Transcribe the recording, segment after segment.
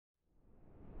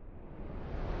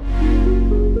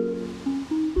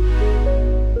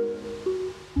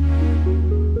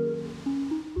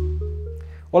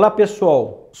Olá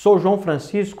pessoal, sou João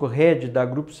Francisco, Head da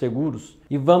Group Seguros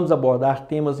e vamos abordar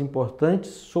temas importantes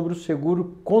sobre o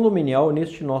seguro condominial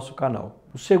neste nosso canal.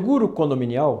 O seguro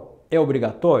condominial é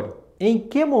obrigatório? Em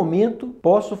que momento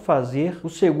posso fazer o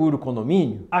seguro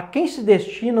condomínio? A quem se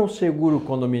destina o seguro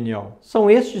condominial? São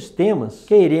estes temas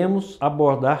que iremos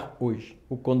abordar hoje.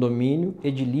 O condomínio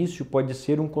edilício pode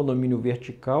ser um condomínio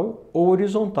vertical ou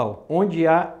horizontal, onde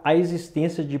há a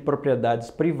existência de propriedades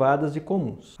privadas e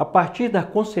comuns. A partir da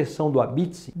concessão do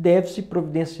habite-se, deve-se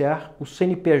providenciar o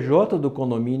CNPJ do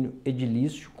condomínio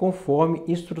edilício, conforme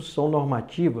Instrução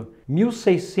Normativa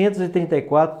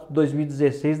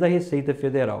 1634/2016 da Receita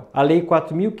Federal. A Lei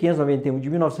 4.591 de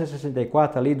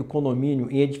 1964, a Lei do Condomínio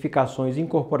em Edificações e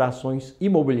Incorporações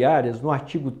Imobiliárias, no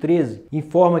artigo 13,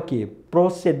 informa que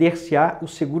proceder-se-á o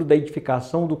seguro da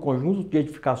edificação do conjunto de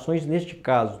edificações, neste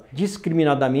caso,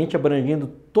 discriminadamente abrangendo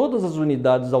todas as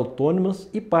unidades autônomas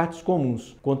e partes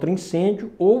comuns, contra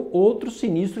incêndio ou outro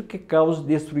sinistro que cause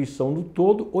destruição do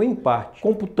todo ou em parte,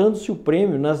 computando-se o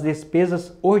prêmio nas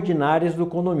despesas ordinárias do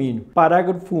condomínio.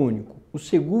 Parágrafo único. O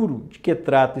seguro de que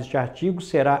trata este artigo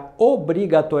será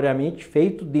obrigatoriamente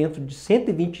feito dentro de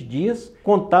 120 dias,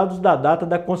 contados da data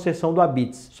da concessão do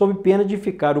habite-se, sob pena de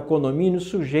ficar o condomínio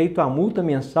sujeito a multa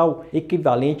mensal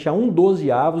equivalente a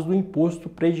 1/12 do imposto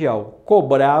predial,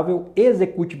 cobrável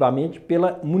executivamente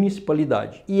pela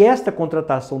municipalidade. E esta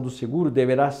contratação do seguro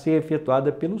deverá ser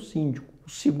efetuada pelo síndico. O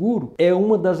seguro é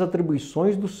uma das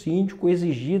atribuições do síndico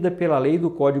exigida pela Lei do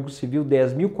Código Civil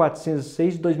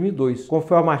 10.406 de 2002,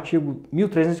 conforme o artigo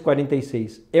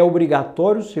 1346. É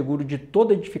obrigatório o seguro de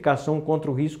toda edificação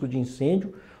contra o risco de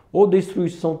incêndio ou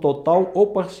destruição total ou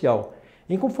parcial.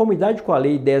 Em conformidade com a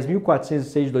Lei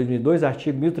 10.406 de 2002,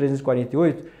 artigo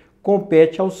 1348,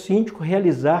 compete ao síndico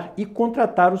realizar e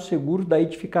contratar o seguro da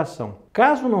edificação.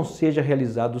 Caso não seja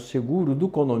realizado o seguro do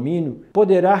condomínio,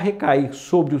 poderá recair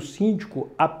sobre o síndico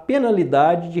a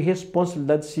penalidade de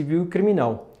responsabilidade civil e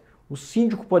criminal. O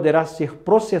síndico poderá ser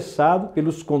processado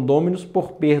pelos condôminos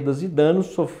por perdas e danos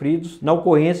sofridos na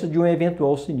ocorrência de um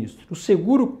eventual sinistro. O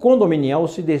seguro condominial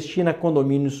se destina a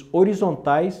condomínios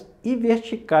horizontais e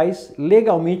verticais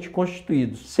legalmente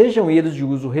constituídos, sejam eles de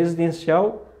uso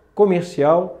residencial,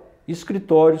 comercial,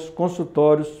 escritórios,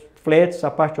 consultórios, flats,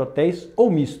 apart-hotéis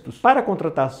ou mistos. Para a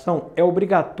contratação, é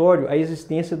obrigatório a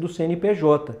existência do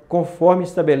CNPJ, conforme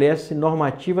estabelece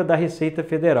normativa da Receita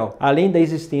Federal, além da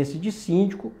existência de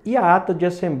síndico e a ata de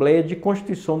assembleia de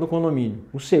constituição do condomínio.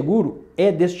 O seguro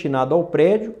é destinado ao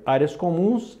prédio, áreas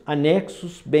comuns,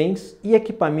 anexos, bens e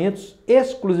equipamentos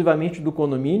exclusivamente do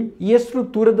condomínio e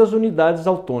estrutura das unidades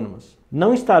autônomas.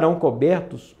 Não estarão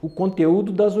cobertos o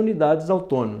conteúdo das unidades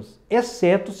autônomas,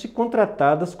 exceto se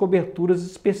contratadas coberturas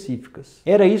específicas.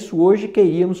 Era isso hoje que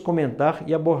iríamos comentar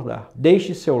e abordar.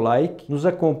 Deixe seu like, nos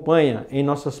acompanha em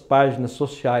nossas páginas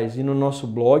sociais e no nosso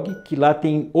blog, que lá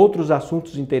tem outros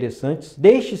assuntos interessantes.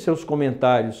 Deixe seus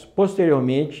comentários.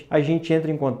 Posteriormente, a gente entra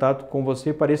em contato com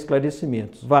você para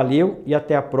esclarecimentos. Valeu e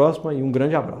até a próxima e um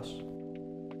grande abraço.